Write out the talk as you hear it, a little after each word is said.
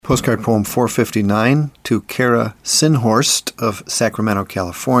Postcard poem 459 to Kara Synhorst of Sacramento,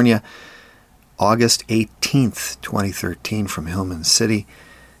 California, August 18th, 2013, from Hillman City.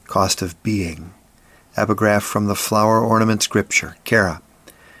 Cost of Being. Epigraph from the Flower Ornament Scripture. Kara,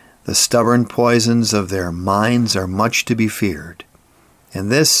 the stubborn poisons of their minds are much to be feared.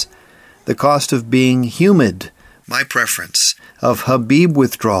 And this, the cost of being humid, my preference, of Habib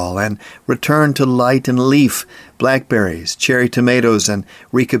withdrawal and return to light and leaf, blackberries, cherry tomatoes, and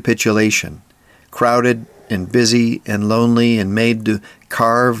recapitulation. Crowded and busy and lonely and made to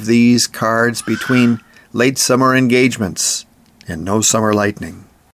carve these cards between late summer engagements and no summer lightning.